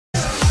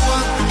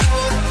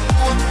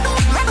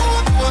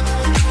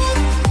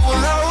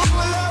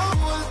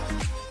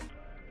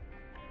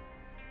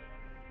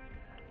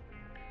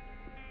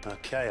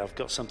Okay, I've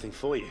got something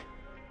for you.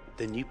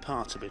 The new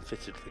parts have been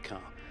fitted to the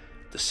car.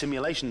 The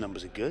simulation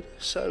numbers are good,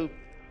 so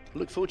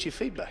look forward to your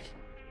feedback.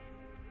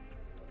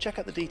 Check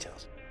out the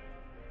details.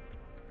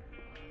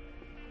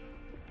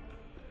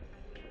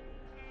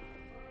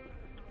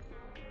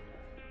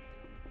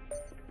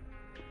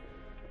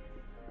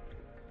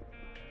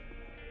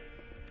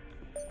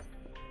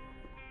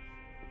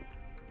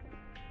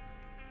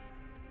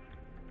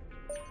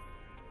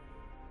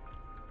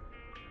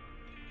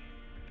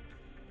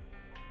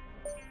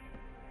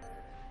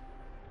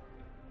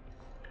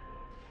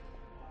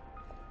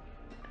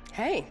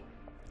 Hey,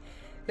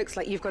 looks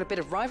like you've got a bit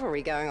of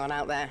rivalry going on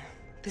out there.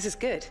 This is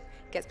good.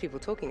 Gets people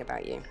talking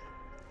about you.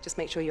 Just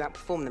make sure you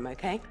outperform them,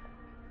 okay?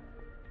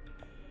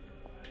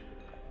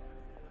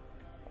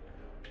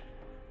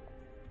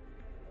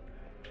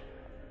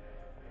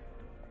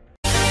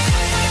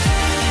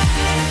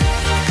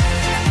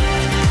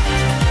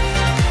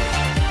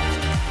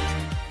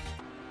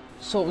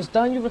 So it was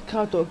Daniel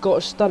Ricciardo that got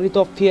us started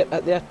off here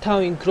at the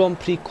Italian Grand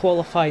Prix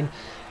qualifying.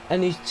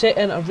 And he set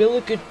in a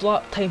really good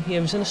lap time here. He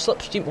was in a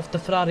slipstream of the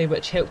Ferrari,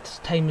 which helped his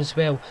time as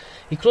well.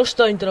 He crossed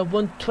down to a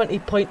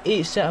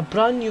 1:20.8, set a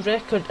brand new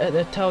record at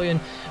the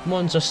Italian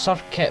Monza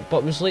circuit,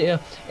 but was later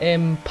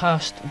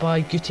passed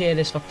by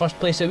Gutierrez for first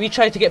place. So we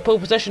tried to get pole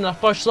position in our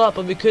first lap,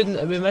 but we couldn't,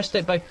 and we missed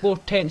it by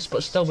 4/10,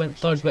 but still went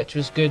third, which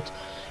was good.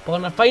 But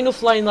on our final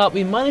flying lap,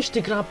 we managed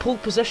to grab pole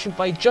position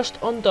by just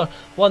under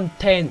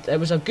 1/10. It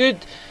was a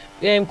good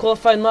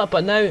qualifying lap,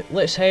 but now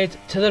let's head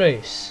to the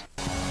race.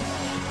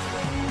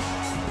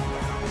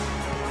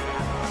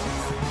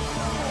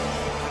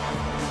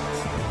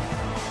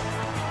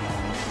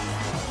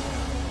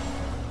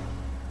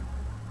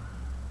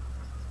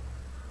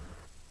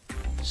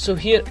 So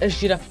here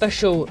is your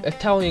official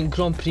Italian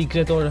Grand Prix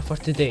grid order for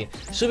today.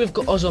 So we've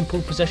got us on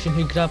pole position,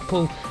 who grabbed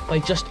pole by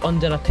just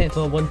under a tenth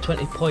of a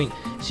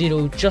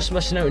 1:20.0, just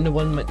missing out in the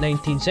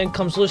 1:19. Then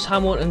comes Lewis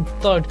Hamilton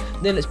third,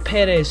 then it's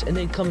Perez, and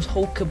then comes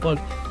Hulkenberg,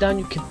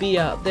 Daniel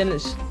Kvyat, then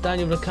it's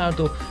Daniel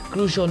Ricciardo,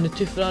 Grosjean, the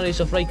two Ferraris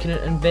of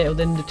Raikkonen and Vettel,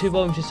 then the two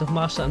Williamses of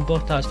Massa and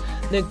Bottas.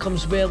 Then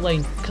comes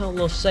Wehrlein,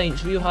 Carlos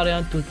Sainz, Rio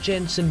Haryanto,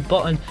 Jensen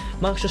Button,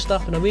 Max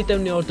Verstappen away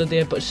down the order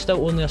there, but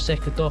still only a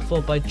second off,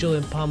 followed by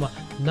Julian Palmer,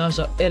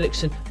 Nasser,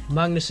 Ericsson,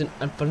 Magnussen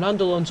and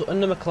Fernando Alonso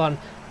in the McLaren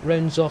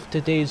rounds off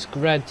today's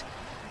grid.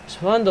 So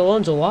Fernando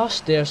Alonso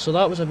last there, so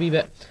that was a wee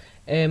bit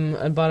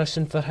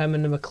embarrassing for him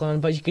in the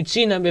McLaren, but you can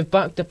see now we've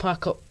backed the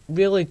pack up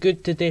really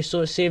good today, so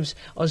it saves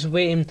us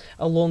waiting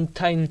a long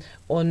time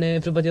on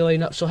everybody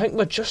line up. So I think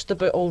we're just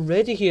about all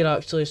ready here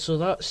actually, so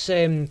that's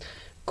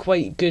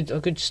quite good, a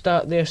good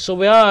start there. So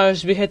we are,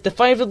 as we hit the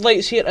 5 red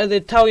lights here at the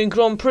Italian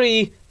Grand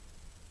Prix.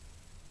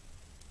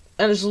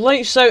 And it's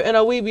lights out and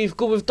away we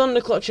go. We've done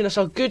the clutch and it's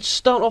a good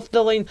start off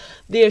the line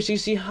there. As you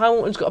see,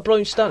 Hamilton's got a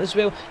brilliant start as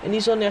well, and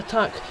he's on the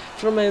attack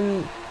from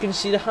you can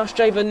see the Haas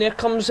driver, and there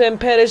comes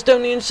Perez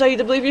down the inside.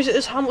 I believe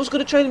it's Hamilton's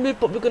going to try to move,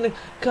 but we're going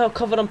to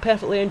cover him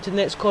perfectly into the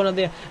next corner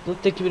there. I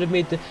don't think he would have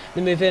made the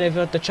move if he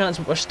had the chance,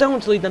 but we're still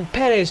into lead, and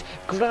Perez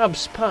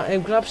grabs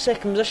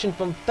second position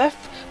from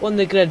 5th on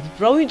the grid.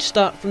 Brilliant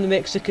start from the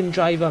Mexican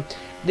driver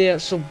there,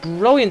 so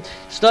brilliant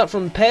start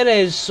from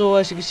Perez. So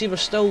as you can see, we're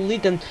still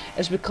leading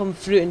as we come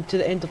through into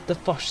the end of the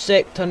first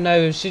sector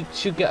now.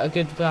 Should get a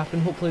good lap,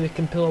 and hopefully we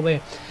can pull away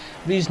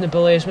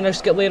reasonably as we now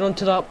skip later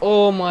onto that.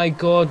 Oh my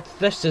god,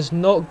 this is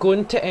not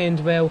going to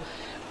end well.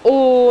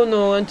 Oh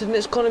no, into the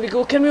next corner we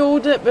go. Can we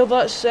hold it? Well,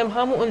 that's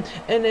Hamilton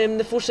and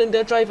the Force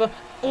India driver.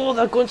 Oh,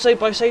 they're going side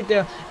by side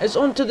there. It's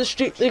onto the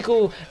street they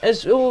go.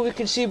 We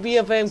can see we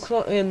have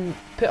put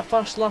a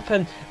fast lap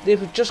in.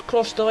 They've just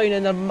crossed the line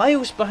and they're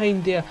miles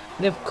behind there.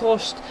 They've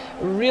cost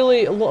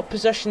really a lot of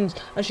positions.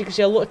 As you can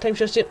see, a lot of times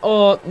you're saying,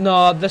 oh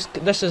no,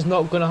 this is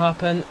not going to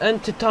happen.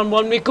 Into turn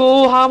 1 we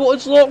go.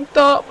 Hamilton's locked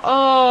up.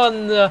 Oh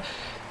no.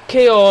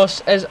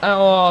 Chaos is,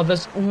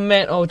 this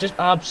mental, just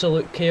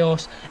absolute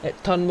chaos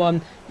at turn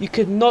 1. You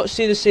could not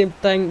see the same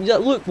thing.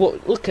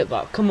 Look at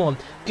that, come on.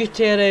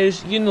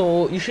 Gutierrez,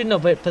 you shouldn't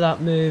have went for that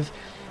move.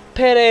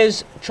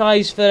 Perez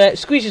tries for it,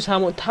 squeezes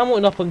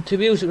Hamilton up on 2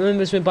 wheels. Remember,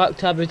 this went back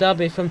to Abu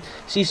Dhabi from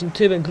season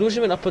 2 when Grosjean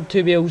went up on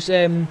 2 wheels.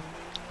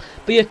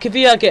 But yeah,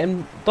 Kvyat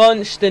getting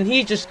bunched, and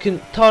he just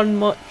couldn't turn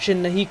much,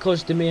 and he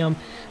caused the mayhem.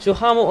 So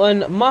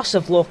Hamilton,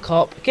 massive lock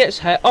up, gets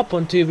hit up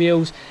on 2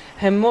 wheels.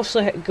 Him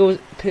mostly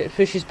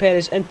pushes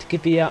Perez into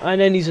Kvyat,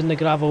 and then he's in the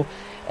gravel.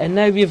 And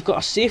now we've got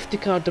a safety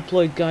car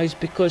deployed, guys,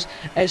 because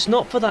it's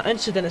not for that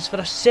incident, it's for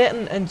a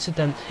certain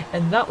incident.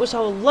 And that was it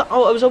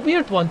was a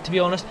weird one, to be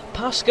honest.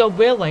 Pascal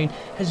Wehrlein,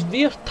 his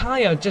rear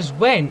tyre just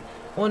went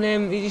on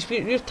his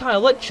rear tyre,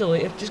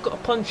 literally, it just got a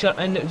puncture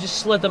and it just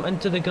slid him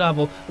into the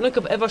gravel. I don't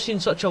think I've ever seen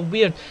such a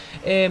weird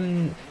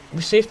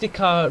safety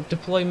car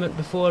deployment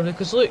before,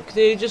 because look,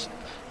 they just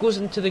goes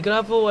into the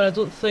gravel, and I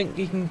don't think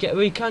he can get,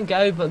 well, he can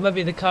get out, but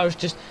maybe the car's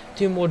just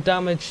too more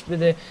damaged with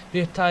the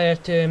rear tyre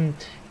to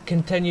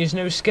continues.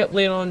 Now skip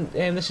later on,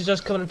 this is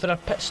us coming in for a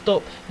pit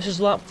stop. This is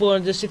lap 4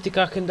 under the safety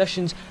car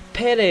conditions.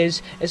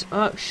 Perez is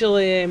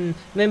actually,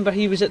 remember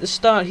he was at the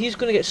start, he's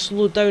going to get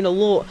slowed down a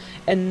lot,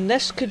 and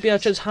this could be a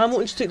chance.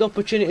 Hamilton's took the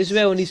opportunity as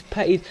well, and he's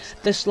pitted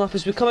this lap.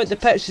 As we come out the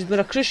pits, he's been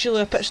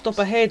crucially a pit stop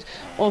ahead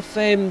of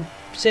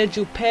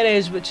Sergio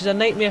Perez, which is a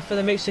nightmare for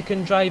the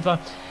Mexican driver.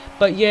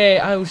 But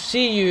yeah, I'll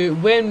see you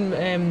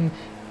when,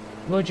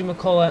 what do you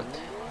call it?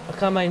 I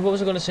can't mind, what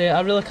was I going to say?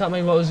 I really can't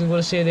mind what I was going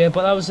to say there,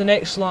 but that was the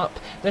next lap.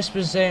 This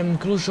was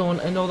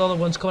Grosjean and all the other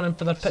ones coming in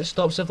for their pit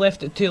stops. They've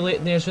left it too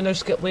late there, so now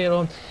skip later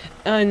on.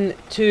 And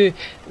to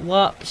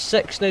lap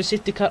 6 now.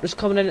 Safety car is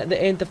coming in at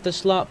the end of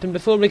this lap. And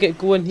before we get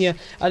going here,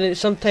 and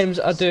sometimes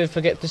I do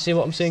forget to say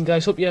what I'm saying,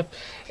 guys. Hope you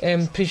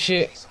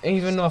appreciate,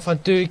 even though if I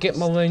do get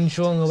my lines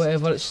wrong or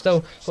whatever, it's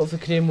still, hopefully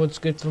career mode's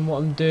good from what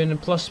I'm doing.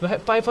 And plus we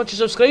hit 500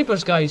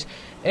 subscribers, guys.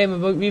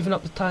 About weaving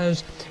up the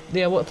tyres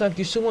there. Well, thank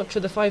you so much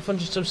for the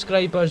 500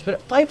 subscribers. We're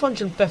at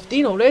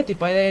 515 already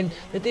by the end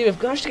of the day.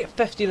 We've managed to get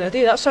 15 a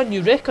day. That's a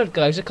new record,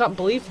 guys. I can't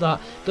believe that.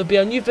 There'll be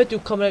a new video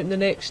coming out in the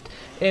next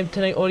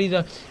tonight, or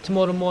either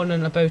tomorrow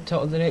morning about it,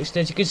 or the next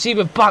day. As you can see,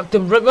 we've backed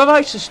them. We've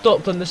actually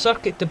stopped on the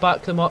circuit to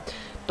back them up.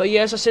 But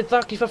yeah, as I said,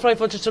 thank you for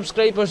 500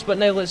 subscribers. But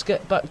now let's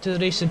get back to the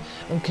racing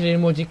on career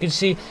mode. You can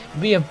see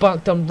we have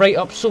backed them right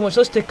up so much.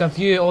 Let's take a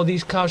view of all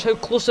these cars. How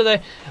close are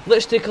they?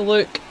 Let's take a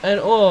look. And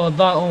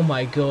oh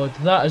my god,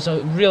 that is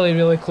a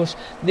really close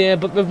there.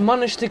 But we've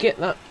managed to get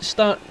that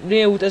start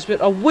nailed as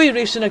we're away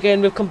racing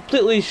again. We've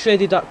completely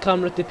shredded that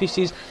camera to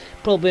pieces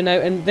probably now.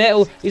 And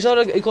Vettel, he's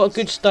already got a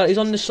good start. He's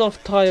on the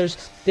soft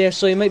tyres there,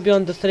 so he might be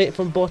under threat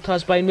from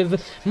Bottas behind.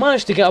 We've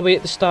managed to get away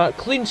at the start.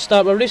 Clean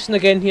start. We're racing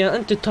again here.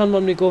 Into turn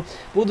 1 we go.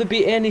 Will there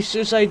be any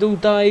suicidal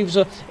dives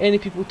or any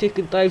people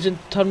taking dives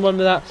into turn 1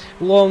 with that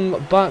long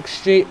back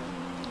straight?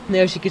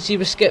 There, as you can see,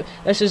 we skip.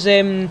 This is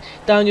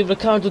Daniel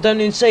Ricciardo down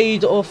the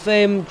inside of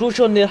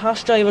Grosjean there.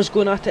 HAAS drivers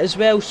going at it as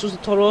well. So's the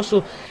Toro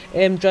Rosso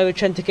driver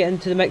trying to get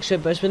into the mix.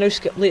 But as we now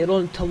skip later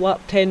on to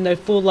lap 10 now,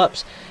 4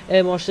 laps,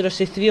 or should I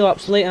say 3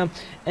 laps later,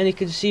 and you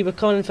can see we're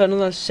coming in for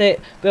another set.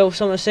 Well,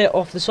 some set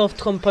off the soft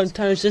compound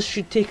tyres. This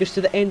should take us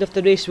to the end of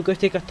the race. We're going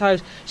to take our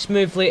tyres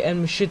smoothly,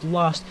 and we should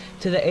last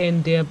to the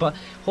end there. But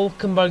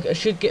Hulkenberg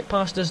should get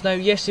past us now.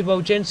 Yes, he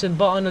will. Jenson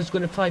Button is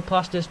going to fly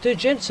past us too.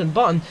 Jenson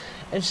Button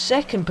in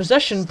second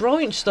position.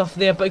 Brilliant stuff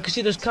there. But you can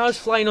see there's cars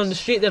flying on the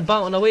straight. They're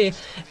battling away,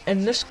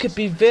 and this could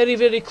be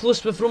very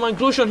close with Romain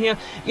Grosjean here.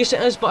 Yes,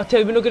 it is. But I tell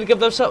you, we're not going to give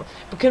this up.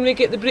 But can we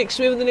get the brakes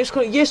smooth in the next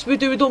corner? Yes, we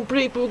do. We don't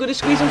brake, but we're going to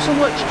squeeze him so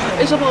much.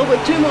 It's a little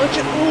bit too much.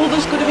 Oh,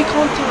 there's going to be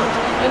contact,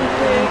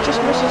 and he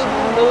just misses.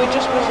 No, he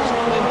just misses.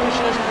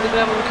 Pushing us into the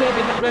gravel. We could have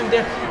been hit round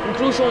there. And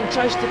Grosjean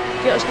tries to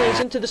get us nice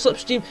into the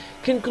slipstream.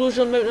 Can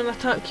Grosjean mount an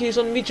attack? He's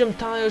on medium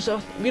tyres.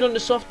 We're on the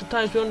softer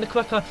tyres. We're on the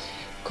quicker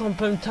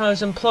compound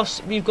tyres, and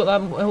plus we've got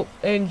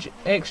that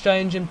extra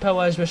engine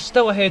power as we're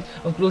still ahead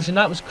of Grosjean.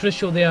 That was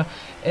crucial there.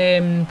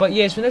 But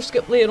yes, we now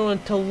skip later on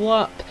to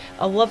lap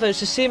 11. It's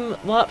the same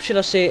lap, should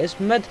I say. It's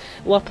mid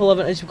lap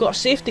 11 as we've got a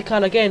safety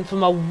car again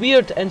from a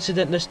weird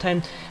incident this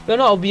time. Well,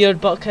 not a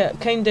weird, but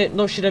kind of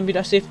not should have been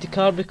a safety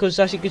car, because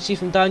as you can see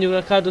from Daniel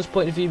Ricciardo's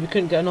point of view, we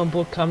couldn't get an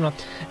onboard camera.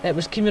 It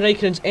was Kimi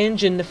Räikkönen's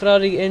engine, the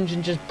Ferrari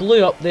engine just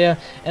blew up there,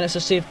 and it's a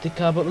safety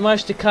car. But we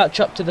managed to catch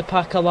up to the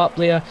pack a lap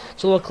later,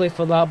 so luckily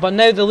for that. But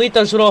now the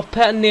leaders are off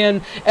pitting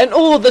there, and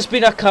oh, there's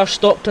been a car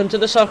stopped into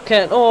the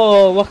circuit.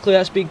 Oh, luckily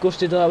that's been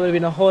ghosted. That would have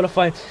been a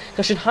horrifying.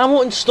 Because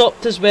Hamilton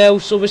stopped as well,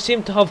 so we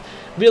seem to have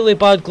really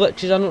bad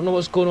glitches. I don't know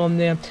what's going on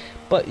there.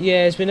 But yeah,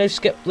 as we now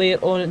skip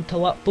later on into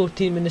lap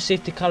 14 when the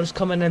safety car is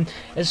coming in,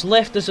 it's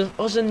left us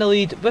in the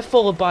lead, we're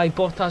followed by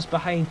Bottas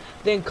behind.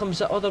 Then comes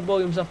the other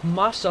Williams of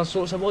Massa,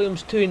 so it's a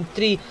Williams 2 and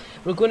 3.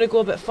 We're going to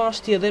go a bit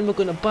fast here, then we're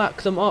going to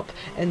back them up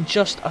in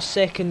just a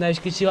second. Now as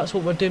you can see, that's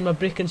what we're doing. We're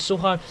braking so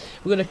hard.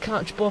 We're going to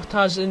catch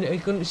Bottas, and you're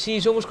going to see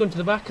he's almost going to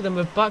the back of them.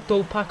 We've backed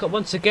all pack up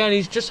once again.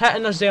 He's just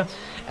hitting us there,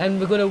 and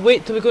we're going to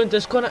wait till we go into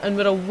this corner, and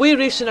we're away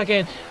racing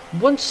again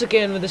once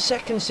again with the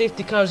second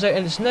safety cars out,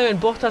 and it's now,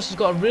 and Bottas has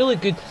got a really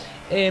good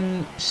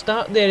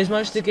start there. He's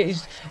managed to get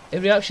his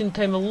reaction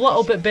time a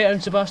little bit better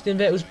than Sebastian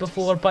Vettel's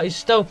before, but he's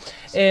still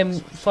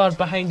far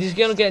behind. He's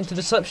going to get into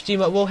the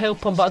slipstream. It will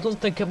help him, but I don't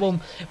think it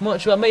will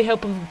much. But it might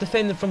help him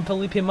defending from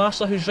Felipe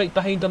Massa, who's right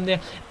behind him there.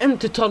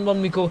 Into turn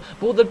 1 we go.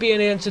 Will there be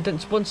any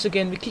incidents? Once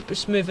again, we keep it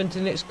smooth into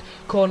the next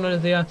corner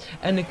there,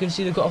 and you can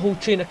see they've got a whole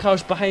train of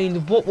cars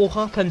behind. What will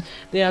happen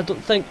there? I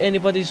don't think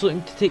anybody's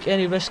looking to take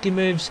any risky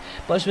moves.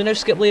 But as we now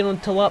skip later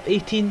on to lap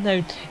 18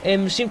 now,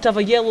 we seem to have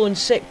a yellow in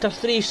sector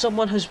 3.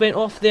 Someone has went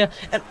off there,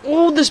 and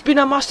oh, there's been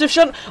a massive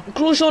shunt.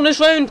 Grosjean is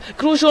round.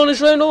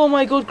 Oh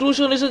my god,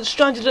 Grosjean is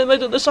stranded in the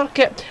middle of the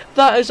circuit.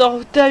 That is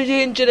a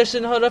dangerous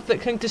and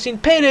horrific thing to see.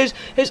 Perez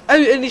is out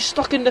and he's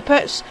stuck in the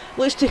pits.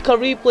 Let's take a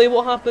replay.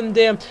 What happened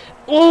there?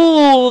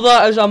 Oh,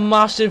 that is a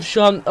massive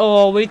shunt.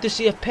 Oh, we need to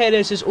see if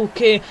Perez is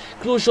okay.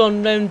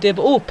 Grosjean round there,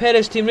 but oh,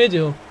 Perez team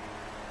radio.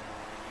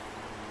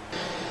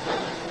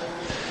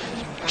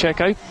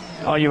 Checo,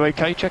 are you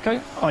okay,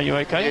 Checo? Are you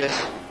okay?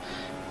 Yes,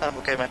 I'm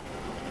okay, man.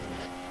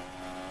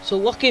 So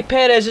lucky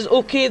Perez is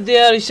okay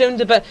there. He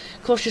sounded a bit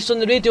cautious on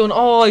the radio, and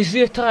oh, his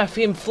rear tyre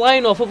came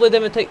flying off. Hopefully they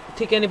didn't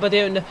take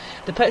anybody out in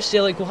the pitch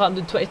there like what happened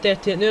in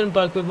 2030 at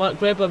Nuremberg with Mark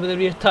Webber with the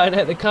rear tyre and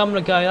hit the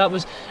camera guy. That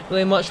was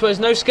really much. But it's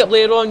now skipped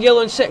later on,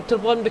 yellow in sector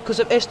 1 because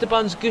of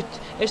Esteban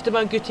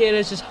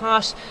Gutierrez's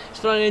Haas. His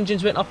front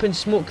engines went up in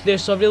smoke there,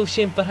 so a real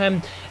shame for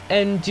him.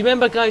 And do you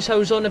remember, guys, how I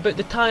was on about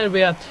the tyre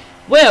wear?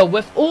 Well,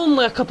 with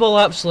only a couple of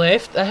laps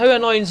left, how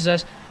annoying is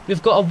this?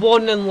 We've got a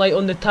warning light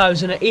on the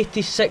tyres and at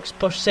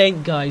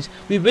 86%, guys.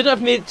 We would have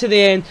made it to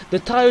the end. The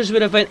tyres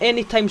would have went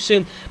any time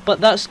soon.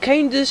 But this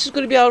is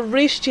going to be a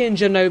race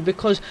changer now,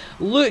 because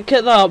look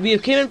at that. We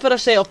came in for a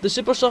set off the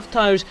super soft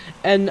tyres,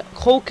 and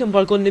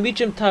Hulkenberg on the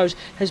medium tyres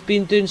has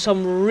been doing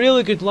some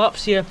really good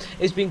laps here.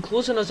 He's been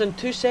closing us in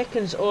 2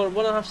 seconds or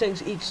 1.5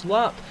 seconds each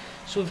lap.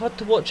 So we've had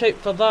to watch out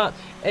for that.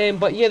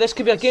 But yeah, this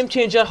could be a game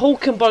changer.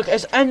 Hulkenberg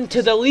is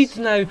into the lead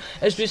now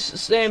as we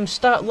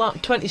start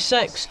lap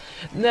 26.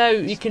 Now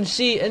you can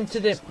see into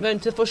the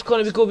first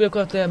corner we go. We've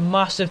got a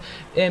massive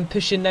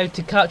pushing now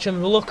to catch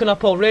him. We're looking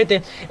up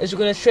already as we're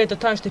going to shred the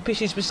tyres to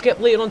pieces. We skip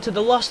later on to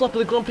the last lap of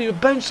the Grand Prix. We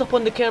bounce up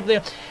on the curb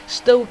there,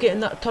 still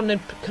getting that turn in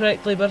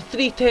correctly. We're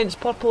 3/10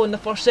 purple in the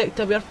first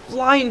sector. We are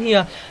flying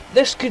here.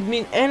 This could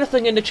mean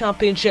anything in the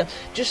championship.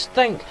 Just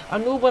think, I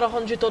know we're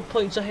 100 odd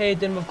points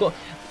ahead and we've got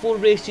 4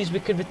 races we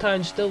could retire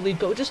and still lead,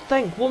 but just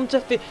think, what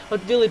if we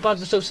had really bad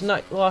results in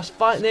that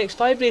next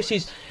 5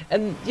 races,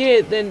 and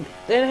yeah, then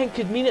anything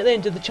could mean at the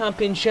end of the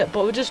championship,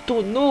 but we just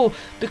don't know,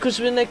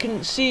 because when I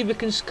can see we're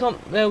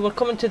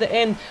coming to the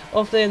end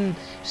of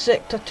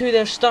sector 2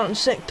 there, starting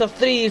sector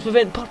 3 as we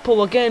went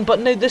purple again, but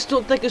now this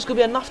don't think it's going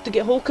to be enough to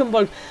get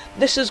Hulkenberg.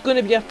 This is going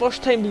to be our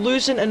first time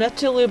losing in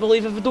Italy, I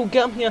believe. If we don't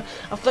get him here,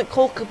 I think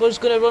Hulkenberg's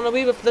going to run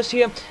away with this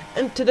here.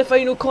 Into the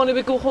final corner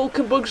we go.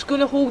 Hulkenberg's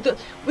going to hold it.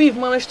 We've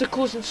managed to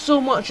close in so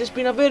much. It's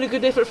been a very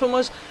good effort from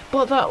us,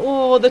 but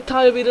the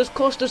tyre wear has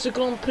cost us the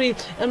Grand Prix,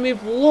 and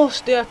we've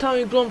lost the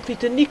Italian Grand Prix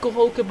to Nico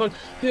Hulkenberg,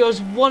 who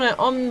has won it.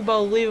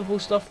 Unbelievable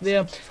stuff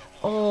there.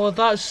 Oh,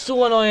 that's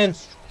so annoying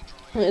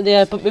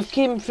there, but we've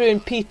came through in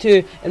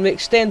P2 and we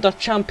extend our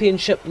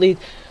championship lead,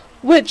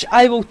 which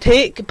I will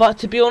take. But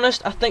to be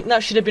honest, I think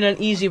that should have been an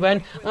easy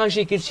win. As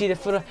you can see, the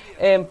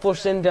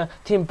Force India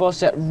team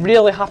boss are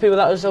really happy with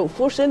that result.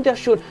 Force India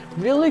showed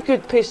really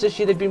good pace this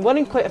year. They've been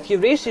winning quite a few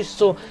races,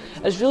 so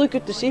it's really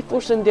good to see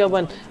Force India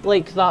win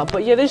like that.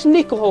 But yeah, there's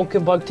Nico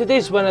Hulkenberg,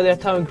 today's winner of the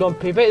Italian Grand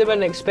Prix. Bet they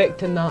weren't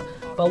expecting that.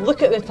 But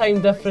look at the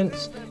time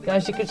difference,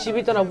 guys. You can see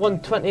we've done a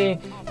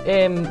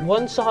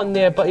 121 something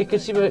there, but you can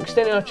see we're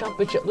extending our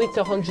championship lead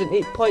to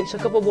 108 points, a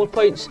couple more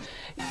points.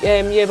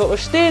 Yeah, but we're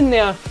staying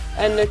there,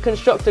 and the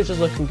constructors is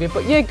looking good.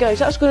 But yeah, guys,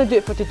 that's going to do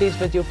it for today's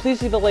video.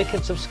 Please leave a like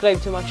and subscribe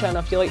to my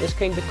channel if you like this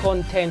kind of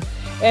content.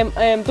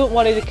 Don't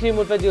worry, the cream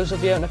more videos will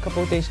be out in a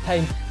couple of days'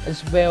 time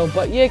as well.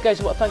 But yeah,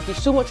 guys, I want to thank you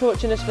so much for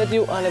watching this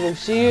video, and I will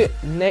see you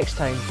next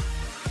time.